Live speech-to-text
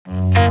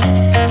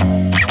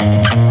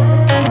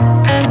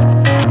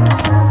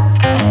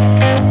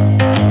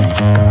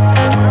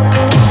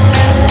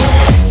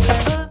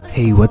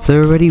So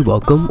everybody,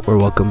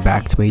 welcome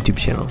back to my YouTube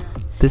channel.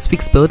 This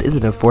week's build is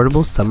an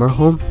affordable summer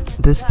home.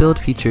 This build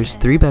features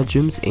 3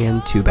 bedrooms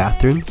and 2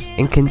 bathrooms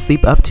and can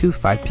sleep up to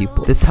 5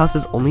 people. This house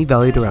is only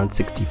valued around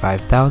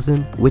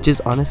 $65,000, which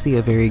is honestly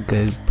a very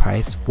good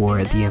price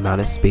for the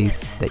amount of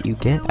space that you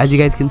get. As you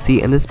guys can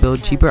see in this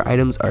build, cheaper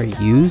items are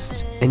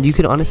used, and you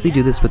can honestly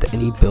do this with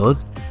any build.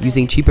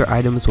 Using cheaper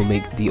items will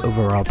make the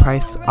overall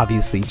price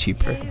obviously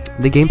cheaper.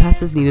 The game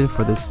passes needed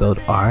for this build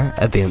are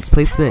advanced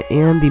placement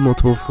and the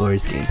multiple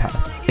floors game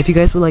pass. If you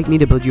guys would like me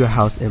to build you a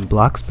house in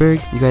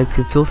Bloxburg, you guys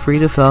can feel free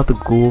to fill out the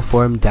Google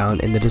form down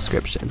in the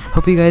description.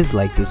 Hope you guys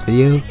like this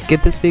video.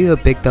 Give this video a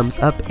big thumbs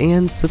up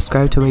and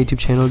subscribe to my YouTube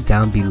channel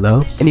down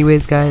below.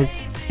 Anyways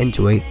guys,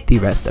 enjoy the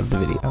rest of the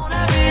video.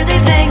 I really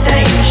think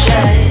that you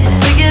should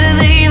take it or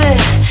leave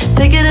it,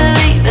 take it or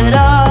leave it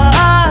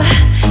all,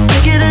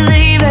 take it or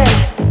leave it,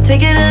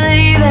 take it or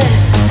leave it.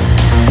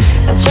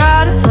 I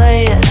try to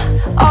play it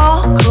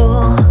all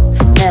cool,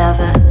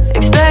 never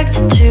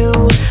expecting too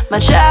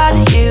much out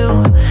of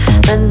you,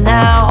 but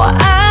now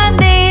I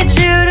need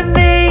you to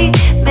meet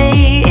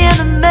me in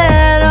the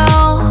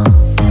middle.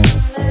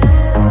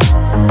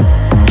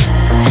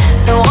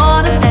 Don't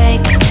wanna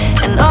make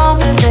an old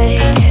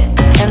mistake,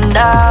 and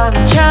I'm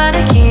trying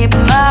to keep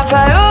my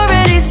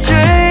priorities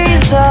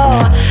straight, so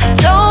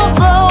don't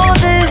blow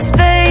this,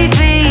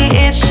 baby,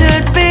 it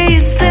should be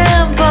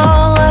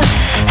simple.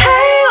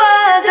 Hey,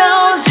 why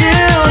don't you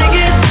take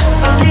it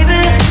or leave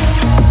it?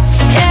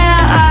 Yeah,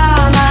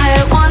 I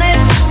might want it,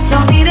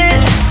 don't need it.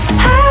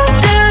 I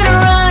should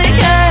run,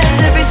 'cause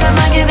every time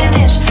I give an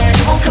inch,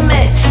 you won't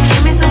commit.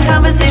 Give me some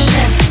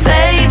conversation,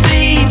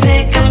 baby,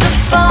 pick up the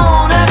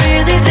phone. I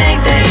really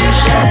think that you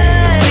should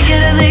take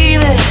it or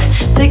leave it,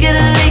 take it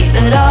or leave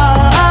it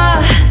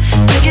all,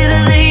 take it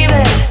or leave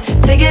it,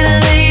 take it or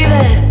leave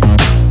it,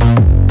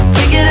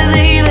 take it or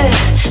leave it,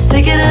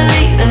 take it or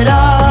leave it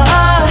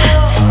all,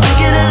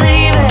 take it or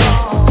leave it,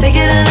 take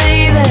it or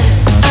leave it.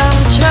 I'm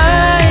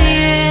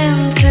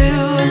trying to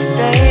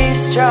stay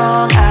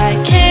strong, I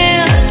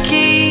can't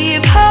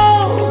keep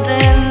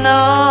holding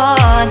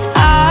on.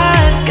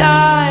 I've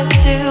got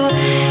to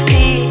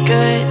be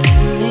good to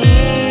me,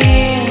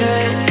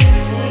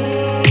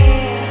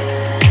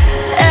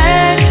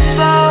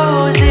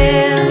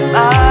 exposing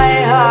my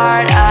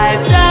heart.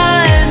 I've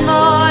done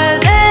more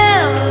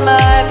than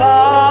my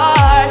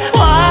part.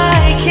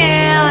 Why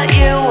can't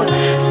you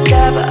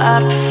step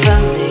up for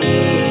me?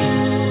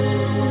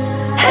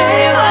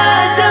 Hey, why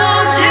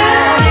don't you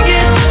take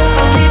it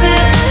or leave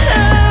it?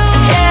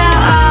 Yeah,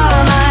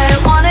 I might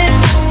want it,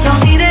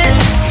 don't need it.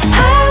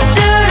 I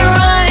should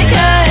run,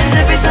 'cause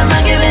every time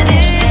I give an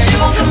inch, she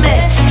won't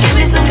commit. Give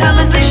me some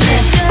conversation,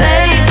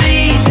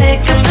 baby,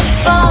 pick up the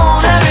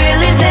phone. I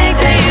really think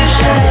that you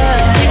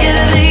should take it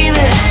or leave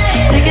it,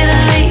 take it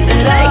or leave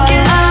it, take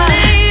it or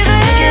leave it,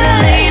 take it or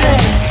leave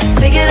it,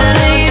 take it or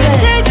leave it,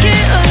 take it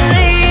or leave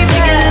it,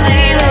 take it or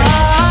leave it,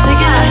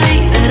 take it or leave it.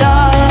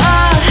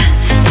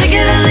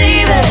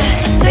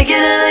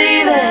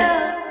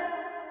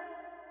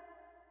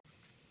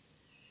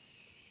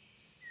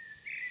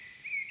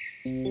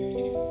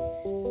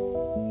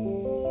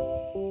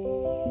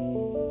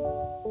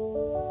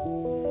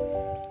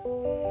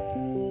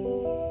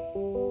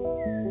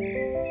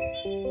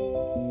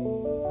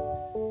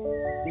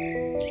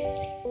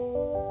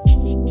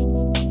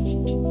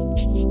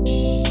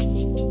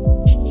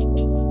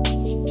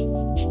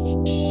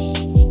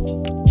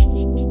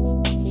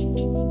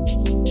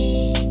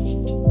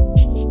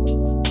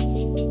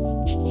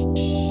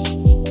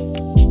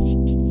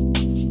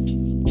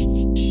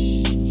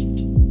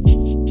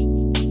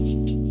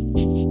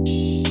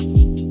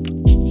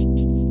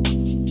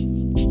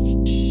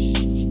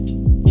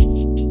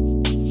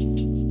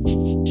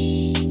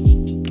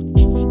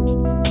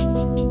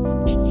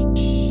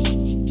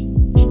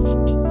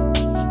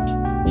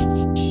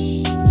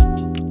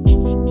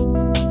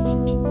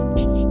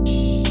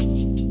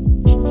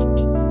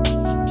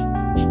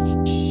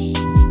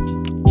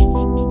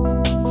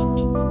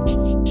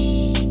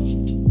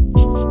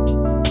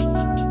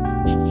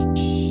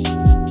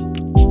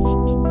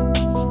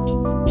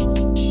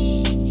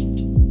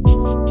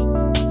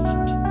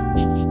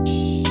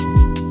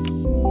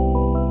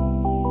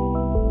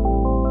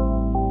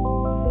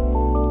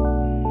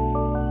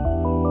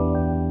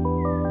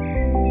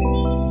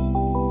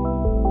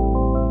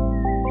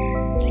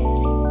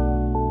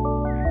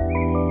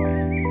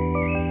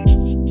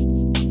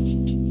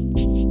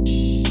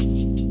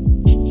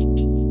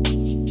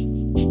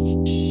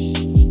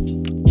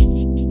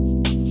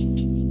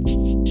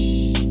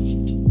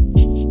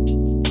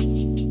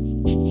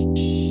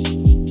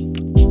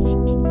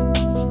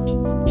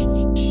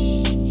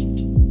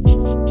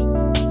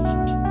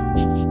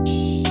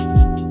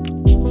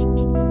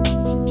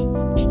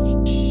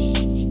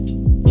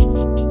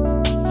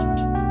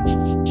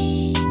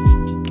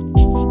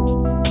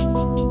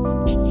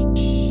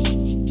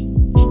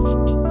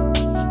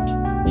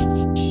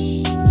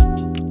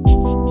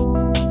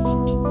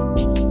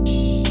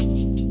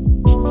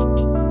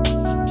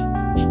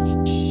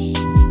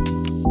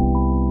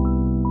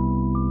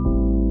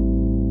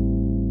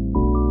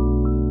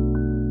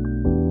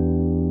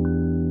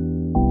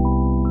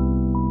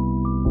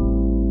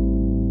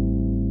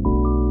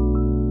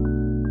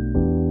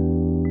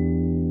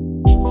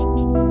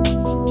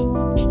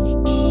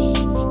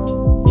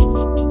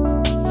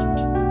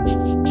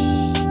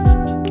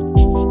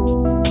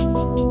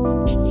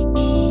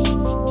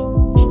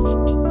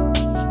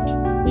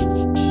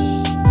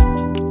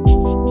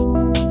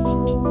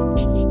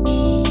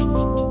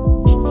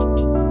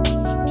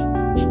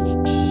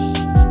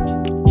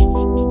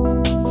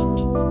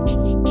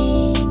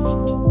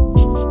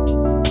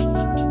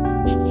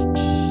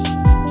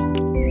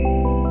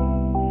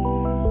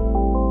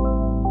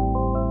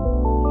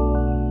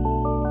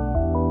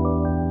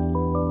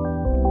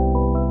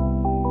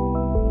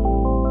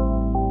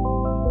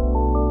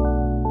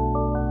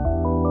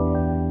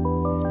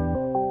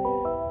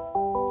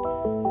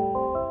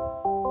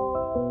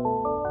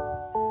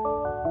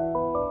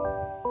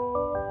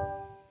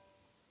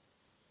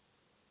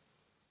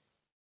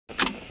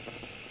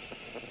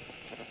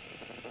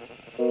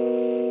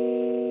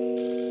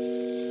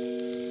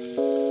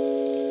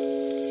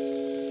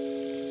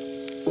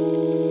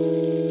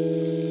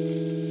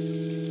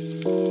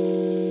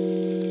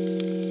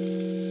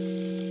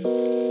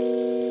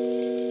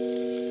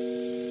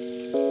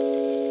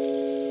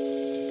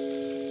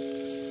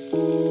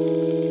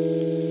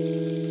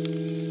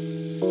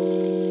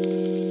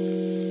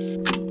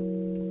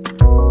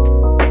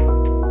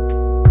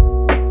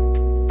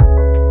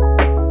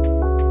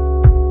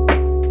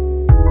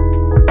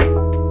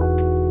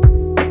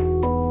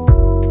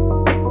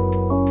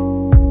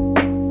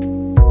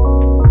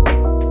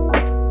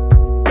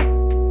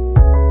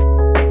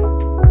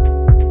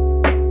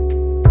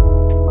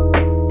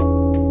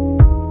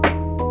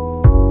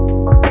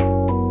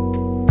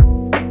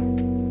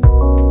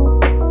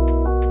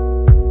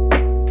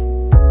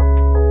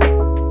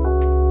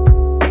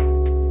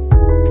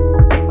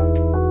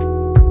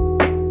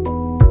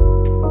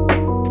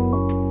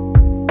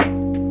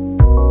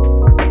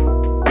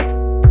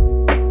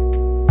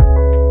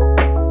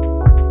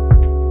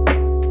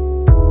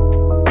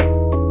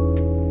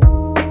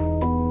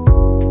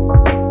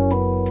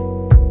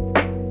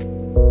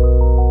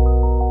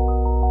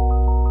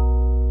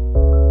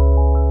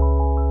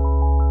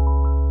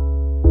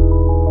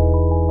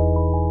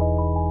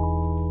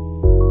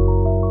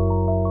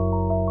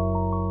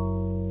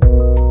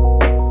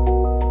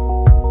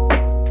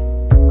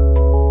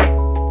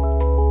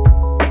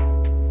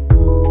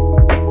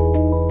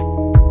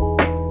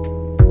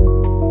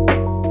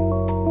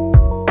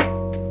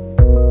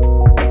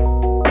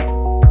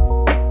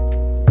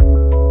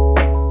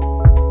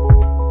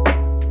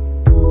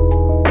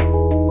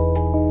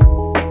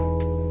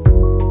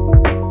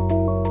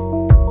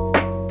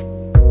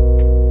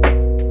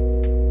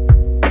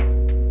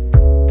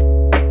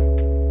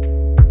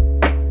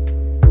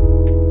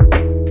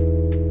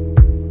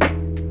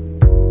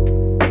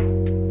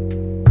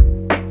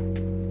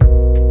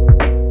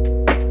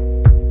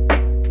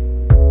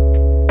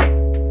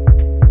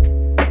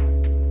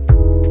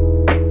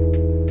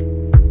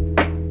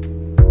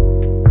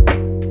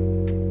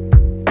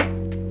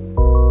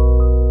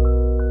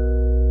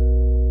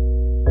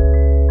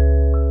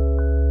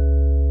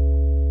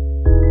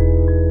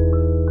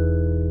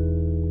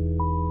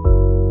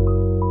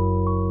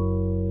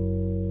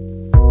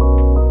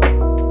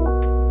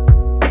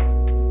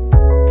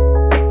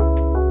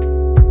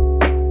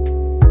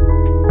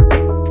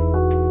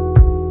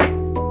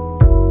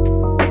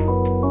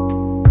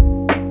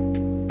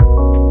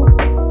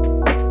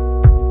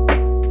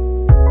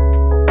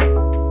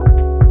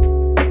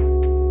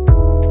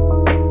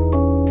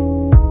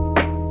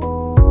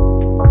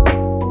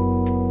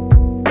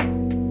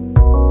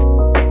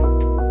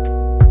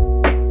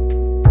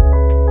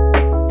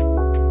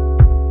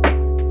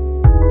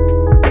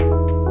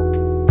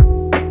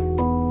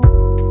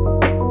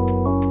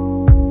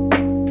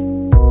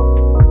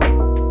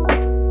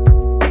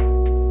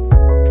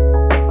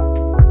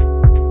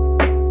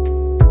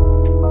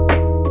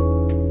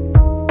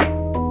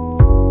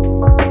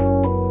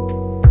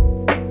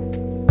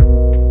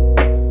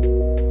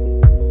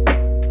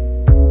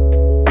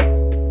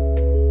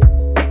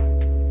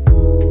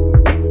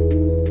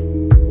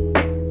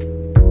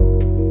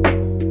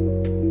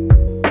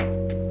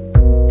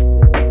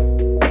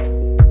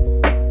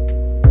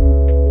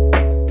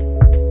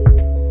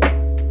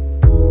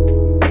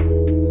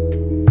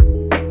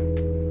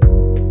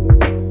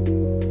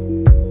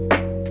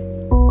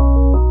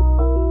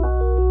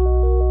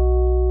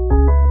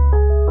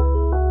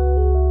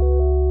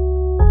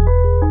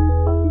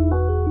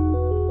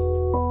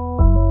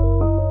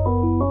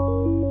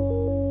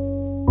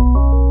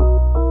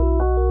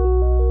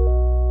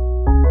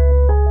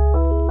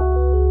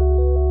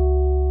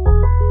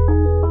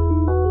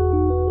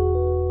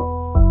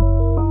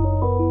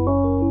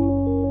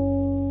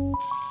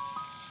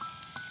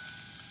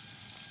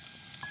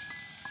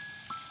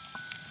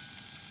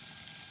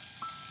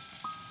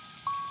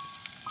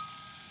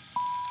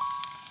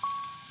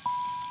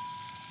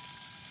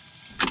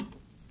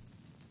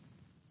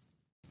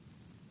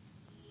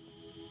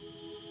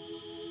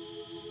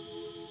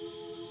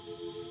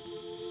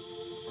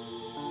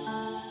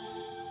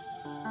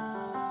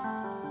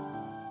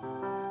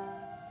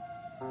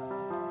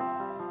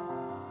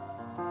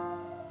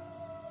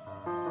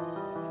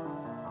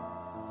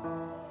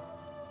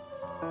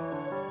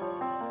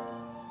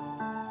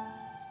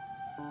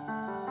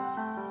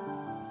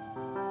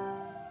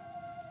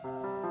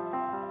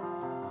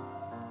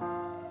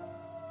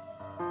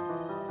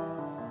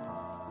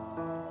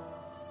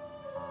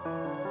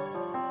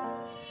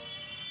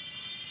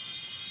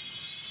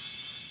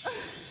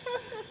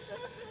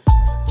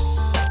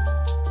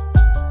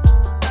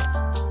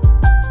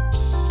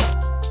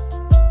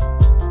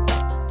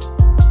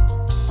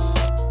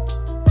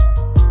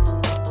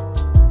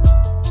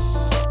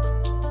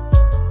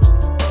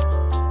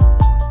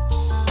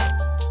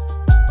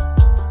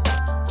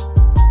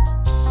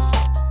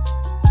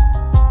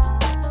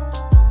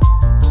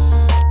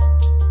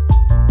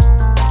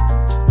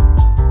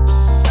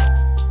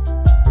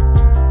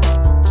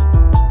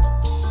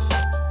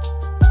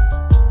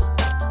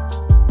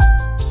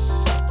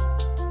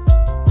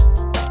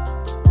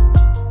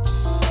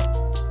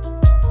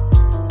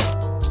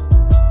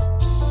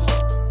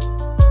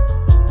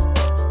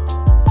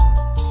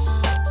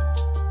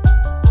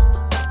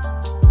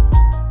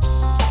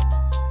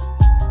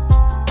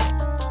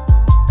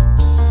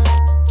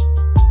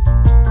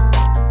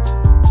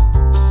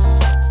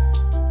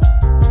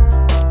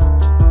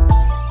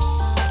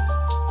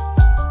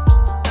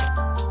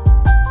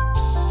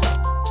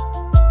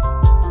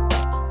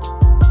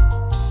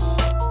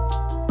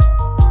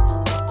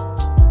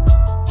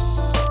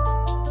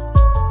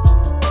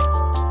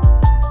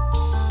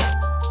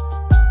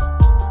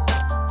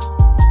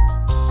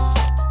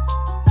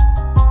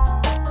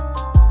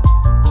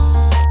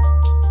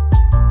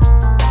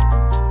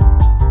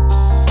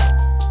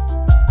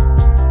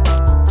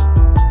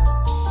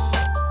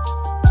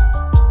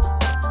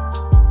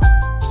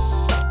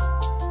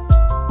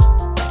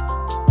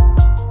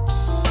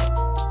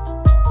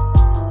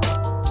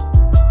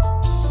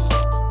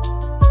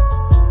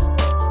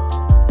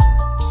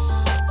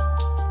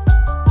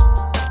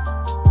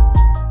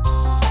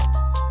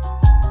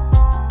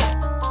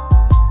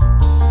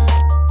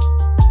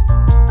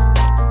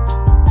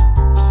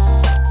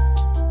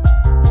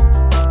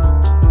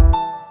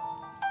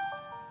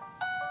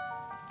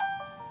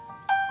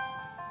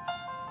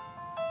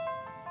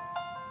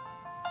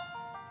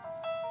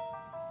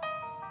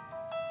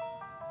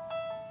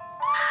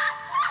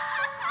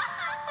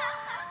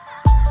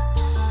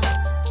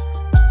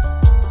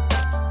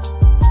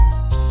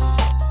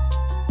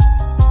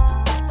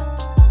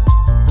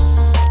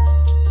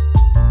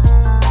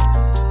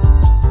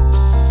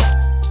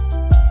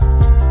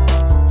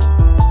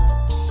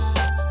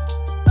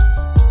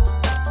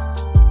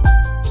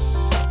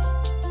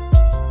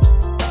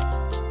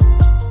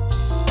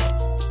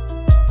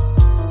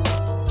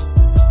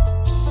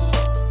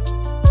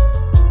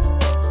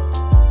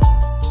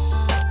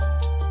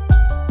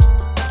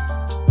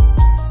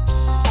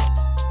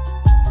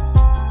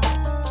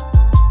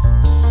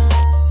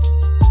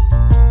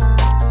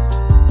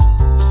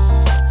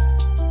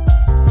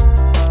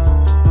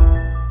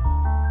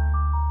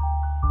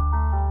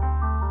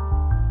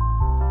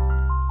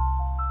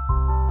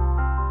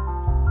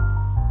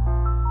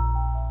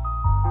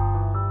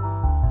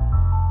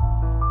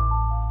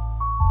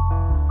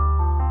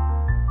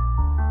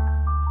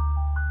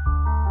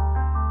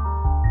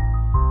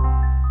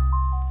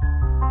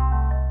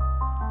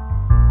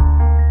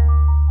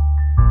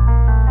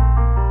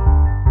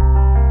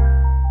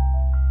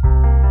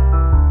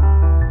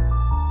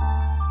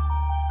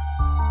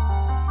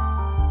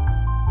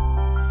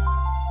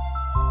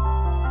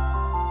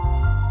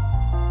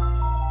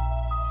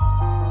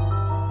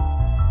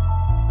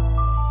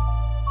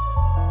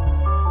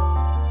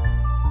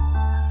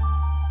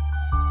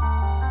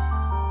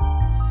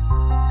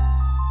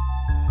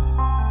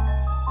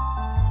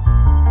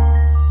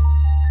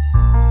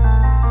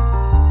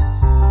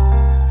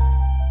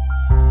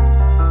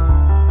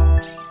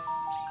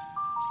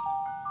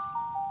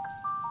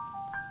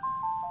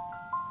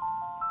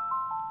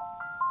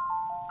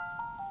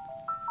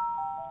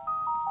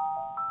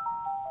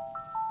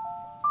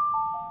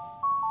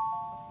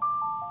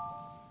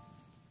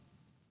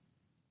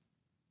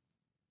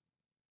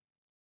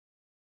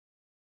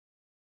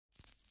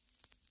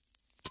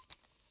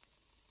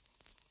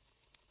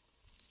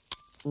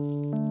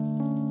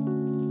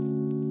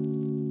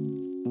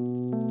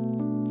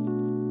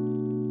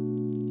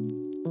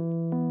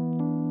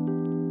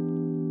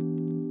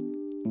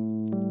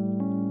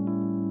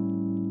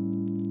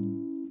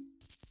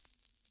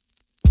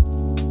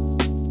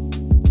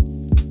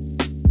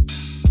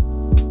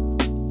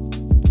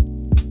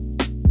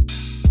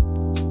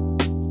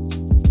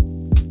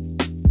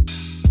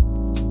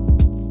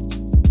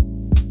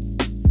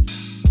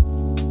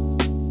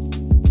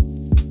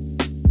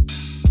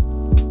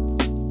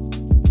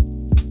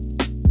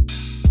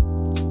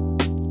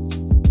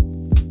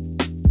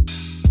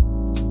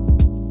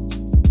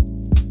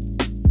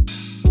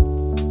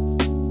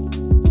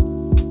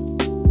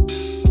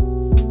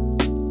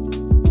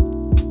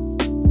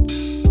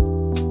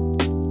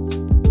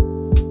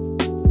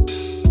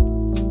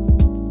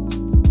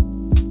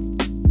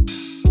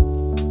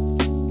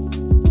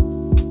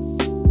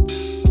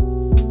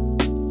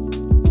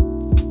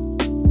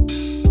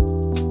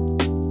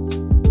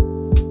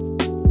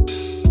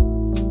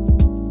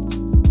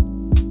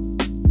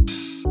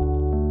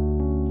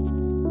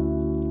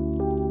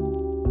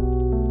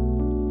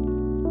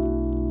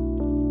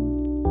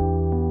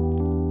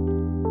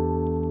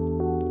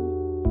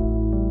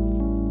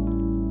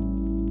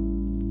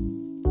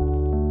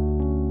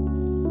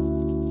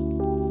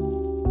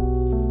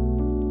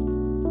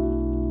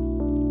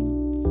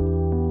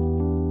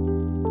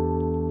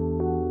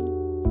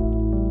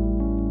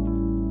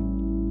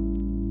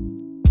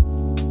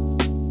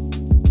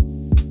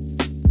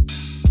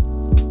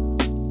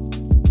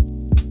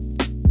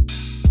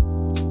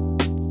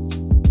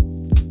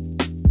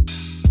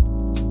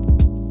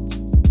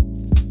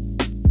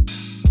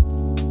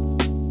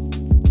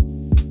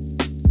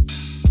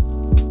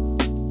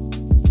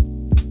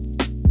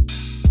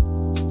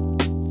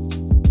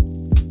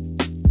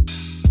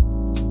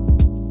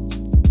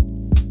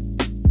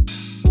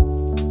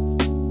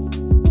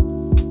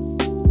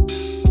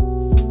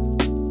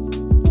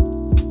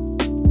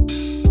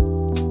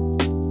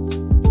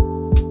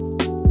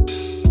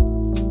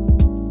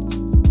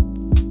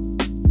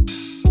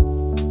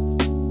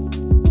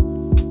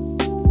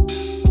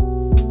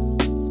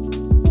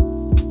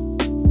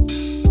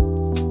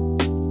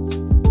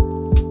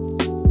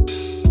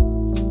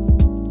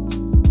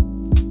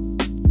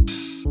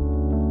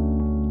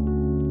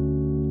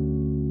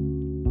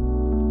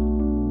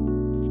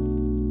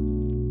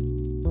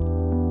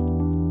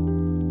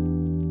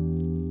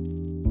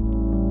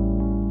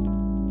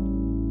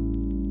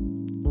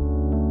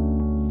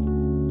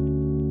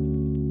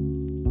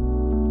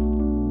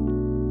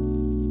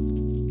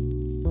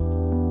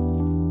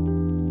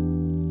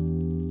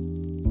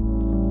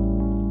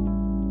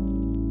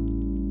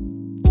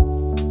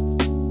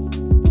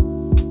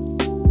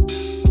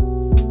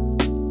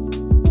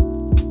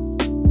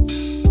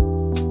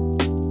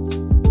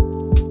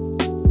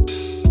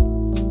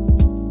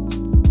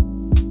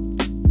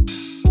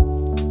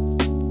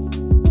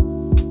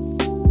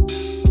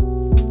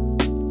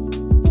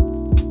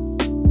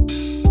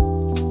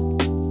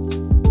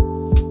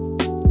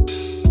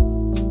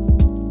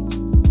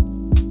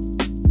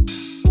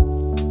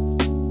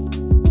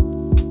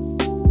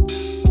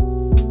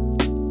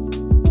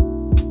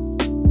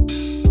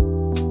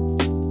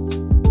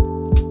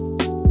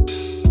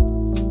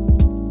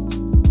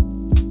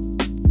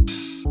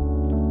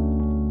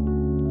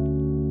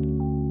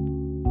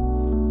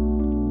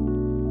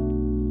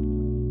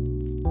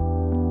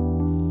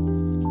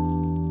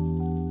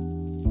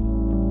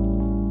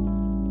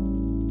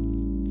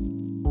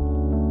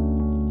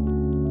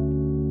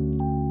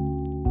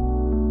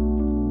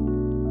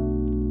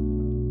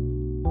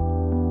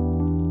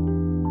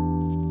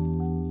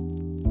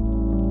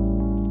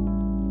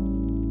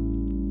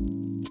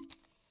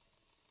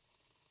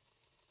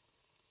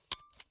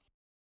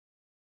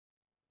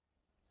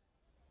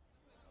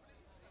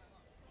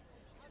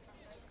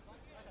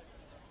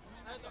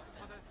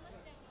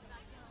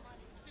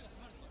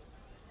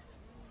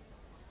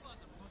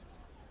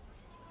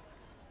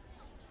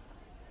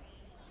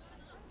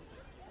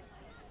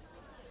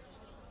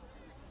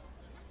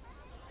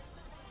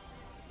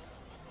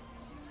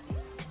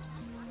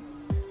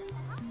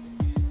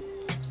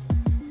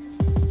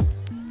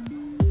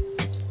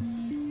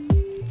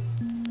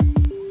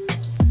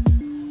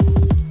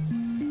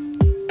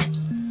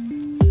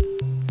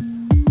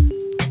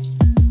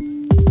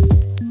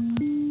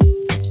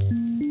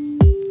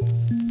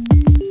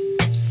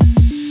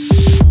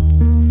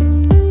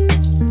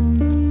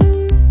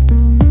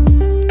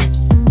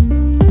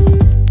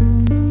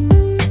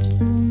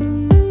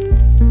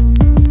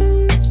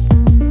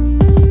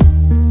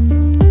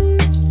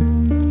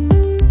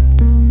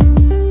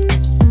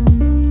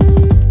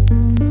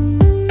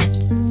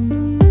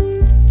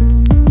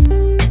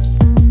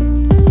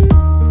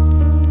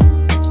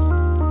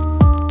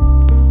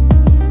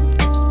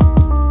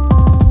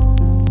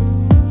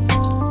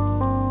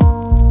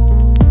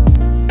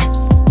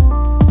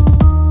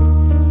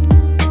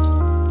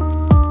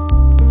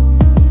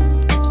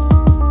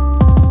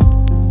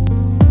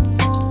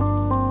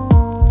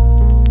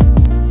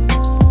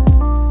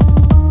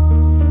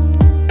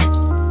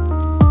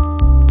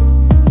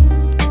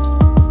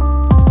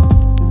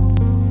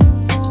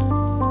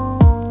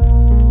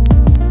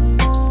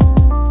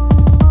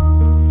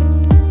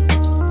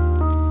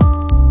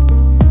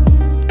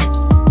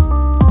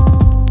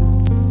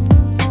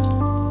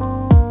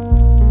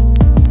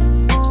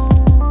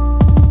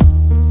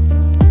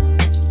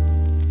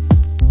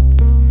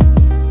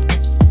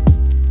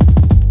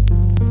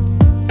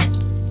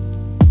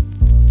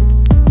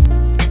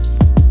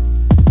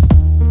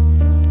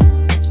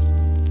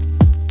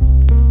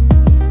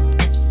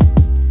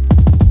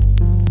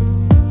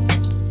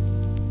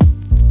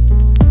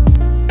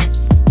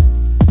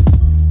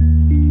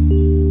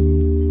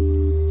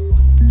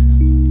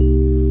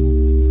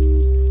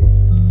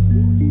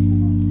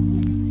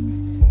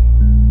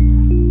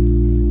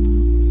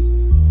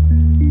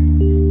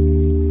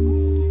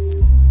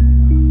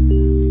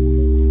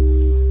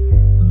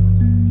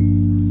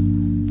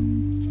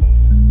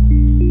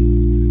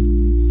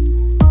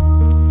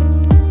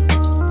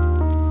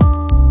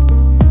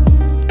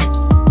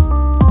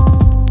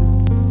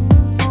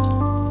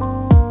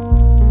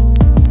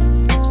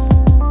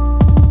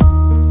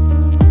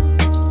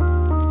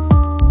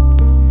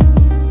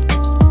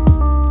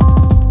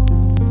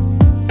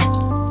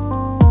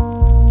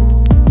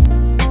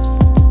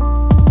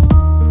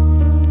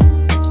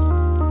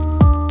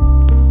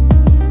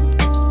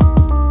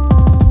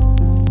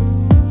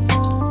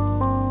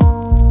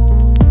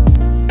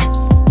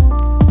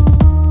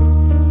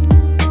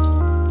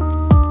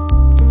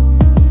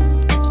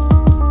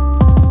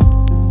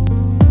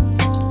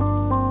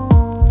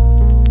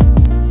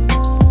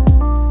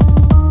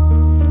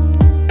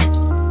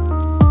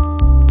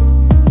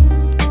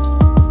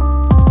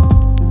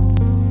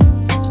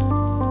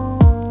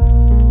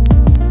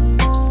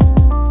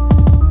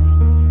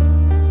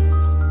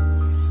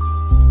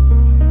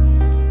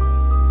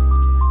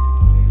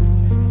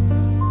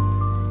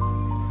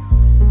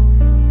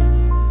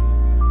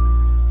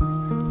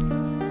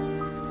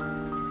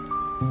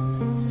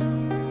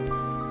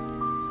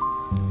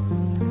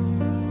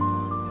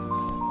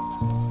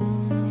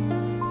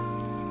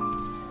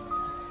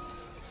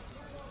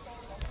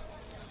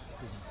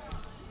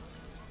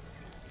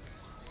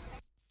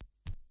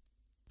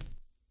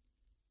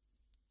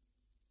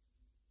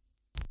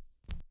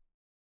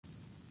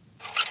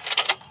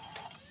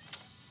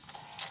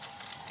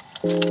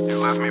 You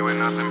left me with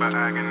nothing but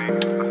agony.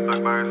 I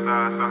stuck by her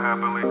side so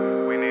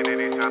happily. We needed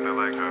each other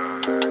like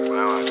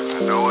now I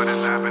know what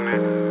is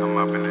happening. I'm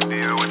up in the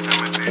deal with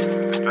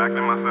Timothy.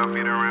 Distracting myself,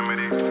 need a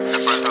remedy.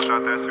 At first I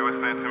thought that she was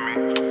sent to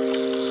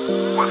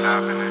me. What's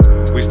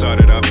happening? We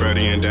started out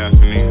Freddie and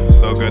Daphne,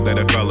 so good that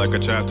it felt like a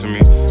trap to me.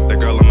 The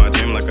girl in my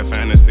dream like a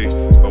fantasy,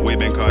 but we've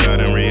been caught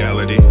out in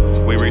reality.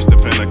 We reached the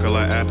pinnacle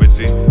of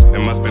apathy,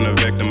 and must been a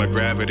victim of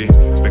gravity,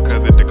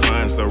 because it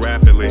declined so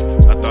rapidly.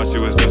 I thought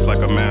you was just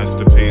like a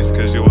masterpiece,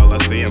 cause you all I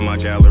see in my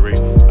gallery.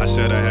 I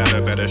should've had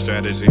a better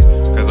strategy,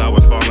 cause I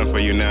was falling for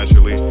you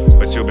naturally,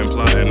 but you've been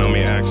plotting on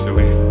me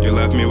actually. You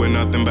left me with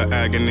nothing but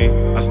agony.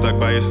 I stuck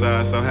by your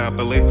side so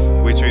happily.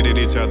 We treated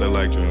each other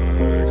like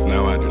drugs.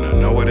 Now I do not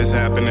know what is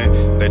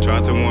happening. They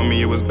tried to warn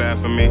me it was bad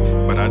for me,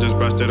 but I just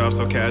brushed it off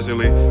so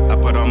casually. I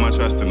put all my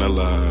trust in the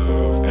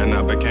love, and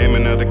I became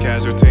another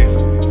casualty.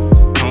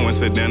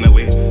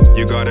 Coincidentally,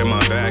 you guarded my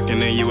back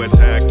and then you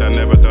attacked. I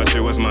never thought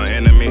you was my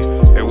enemy.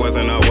 It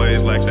wasn't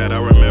always like that. I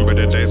remember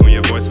the days when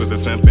your voice was a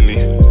symphony.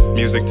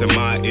 Music to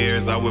my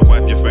ears. I would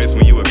wipe your face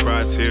when you would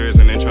cry tears,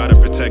 and then try to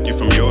protect you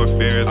from your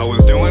fears. I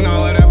was doing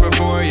all of that for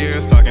 4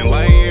 years, talking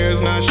light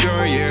years, not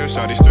sure years.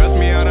 Shawty stressed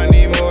me out, I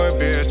need more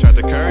beers. Tried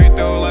to carry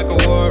through like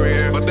a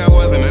warrior, but that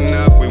wasn't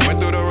enough. We went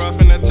through the rough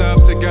and the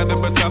tough together,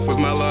 but tough was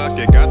my luck.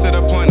 It got to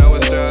the point I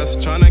was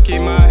just trying to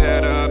keep my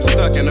head up,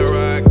 stuck in the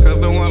rut, cause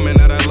the woman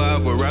that I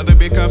love would rather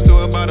be cuffed to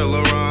a bottle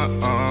of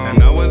rum.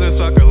 And I was a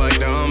sucker like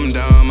dumb.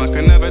 I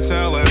could never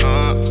tell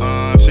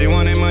her if she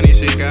wanted money,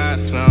 she got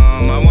some.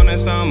 I wanted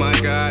some, I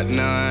got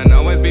none.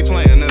 Always be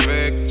playing the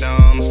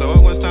victim, so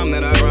it was time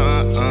that I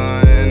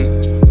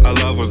run. Our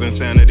love was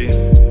insanity,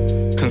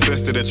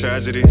 consisted of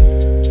tragedy.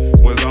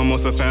 Was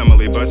almost a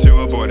family, but you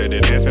aborted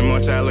it, infant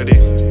mortality.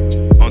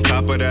 On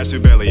top of that, you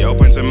barely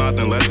opened your mouth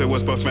unless it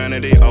was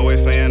profanity.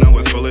 Always saying I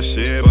was full of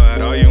shit,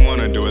 but all you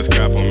wanna do is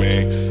crap on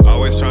me.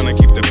 Always trying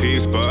to keep the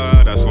peace,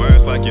 but I swear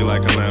it's like you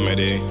like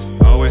calamity.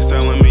 Always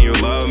telling me you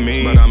love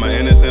me, but I'm an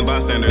innocent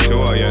bystander to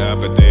all your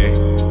apathy.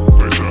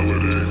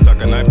 Fatality.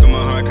 Stuck a knife through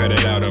my heart, cut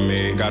it out of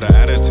me. Got an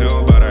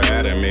attitude, but her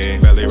at me.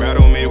 Barely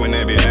rattle me when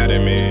they be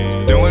adding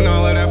me. Doing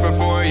all of that for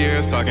 4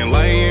 years, talking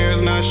light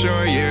years, not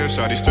sure years.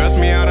 Shawty stressed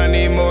me out, I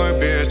need more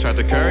beers. Tried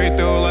to carry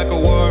through like a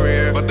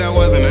warrior, but that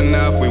wasn't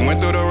enough. We went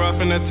through the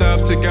rough and the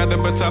tough together,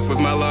 but tough was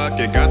my luck.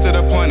 It got to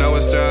the point I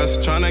was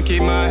just trying to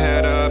keep my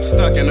head up,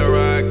 stuck in the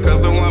rut, cause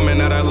the woman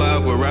that I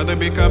love would rather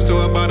be cuffed to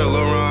a bottle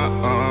of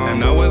rum.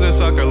 And I was a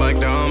sucker like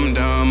dumb.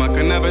 I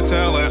could never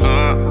tell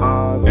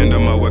her End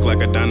of my work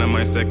like a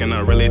dynamite stick, and I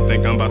really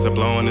think I'm about to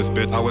blow on this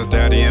bitch. I was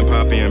daddy and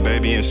poppy and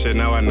baby and shit.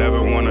 Now I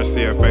never wanna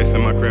see her face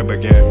in my crib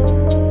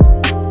again.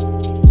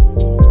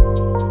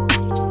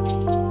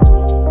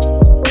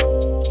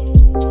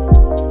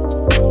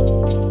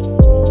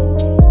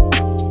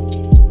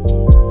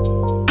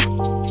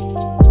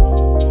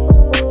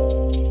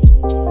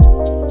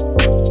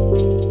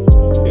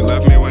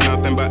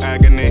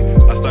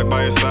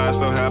 By your side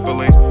so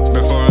happily.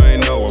 Before I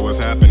ain't know what was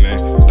happening,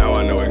 now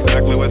I know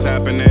exactly what's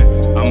happening.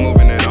 I'm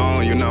moving it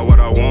on, you know what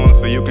I want,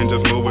 so you can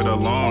just move it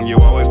along. You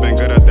always been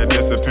good at that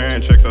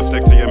disappearing trick, so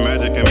stick to your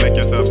magic and make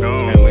yourself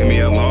gone and leave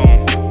me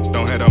alone. Don't